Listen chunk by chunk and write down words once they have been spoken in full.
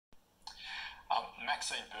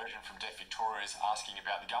Maxine Buxton from Deaf Victoria is asking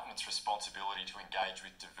about the government's responsibility to engage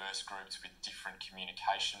with diverse groups with different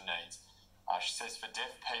communication needs. She says for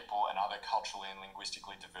deaf people and other culturally and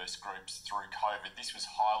linguistically diverse groups through COVID, this was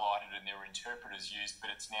highlighted and there were interpreters used,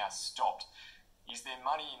 but it's now stopped. Is there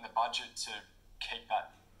money in the budget to keep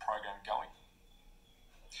that program going?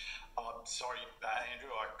 I'm sorry,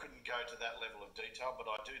 Andrew, I couldn't go to that level of detail,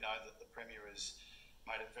 but I do know that the Premier has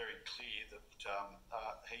made it very clear that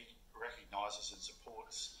he recognises and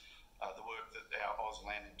supports the work that our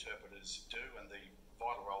Auslan Interpreters do and the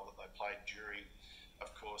vital role that they played during, of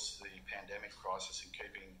course, the pandemic crisis in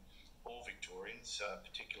keeping all Victorians,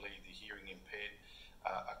 particularly the hearing impaired,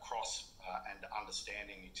 across and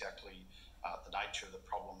understanding exactly the nature of the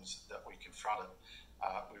problems that we confronted.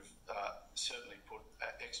 We've certainly put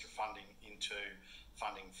extra funding into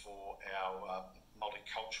funding for our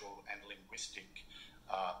multicultural and linguistic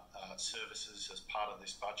services as part of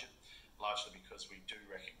this budget, largely because we do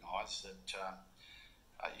recognise that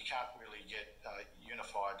you can't really get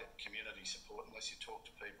unified community support unless you talk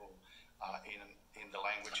to people in the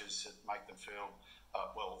languages that make them feel,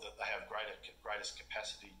 that they have greatest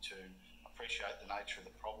capacity to appreciate the nature of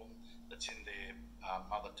the problem that's in their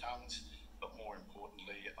mother tongues. But more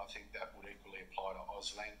importantly, I think that would equally apply to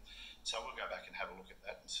Auslan. So we'll go back and have a look at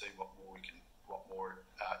that and see what more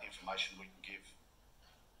information we can give.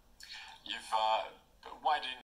 You've waded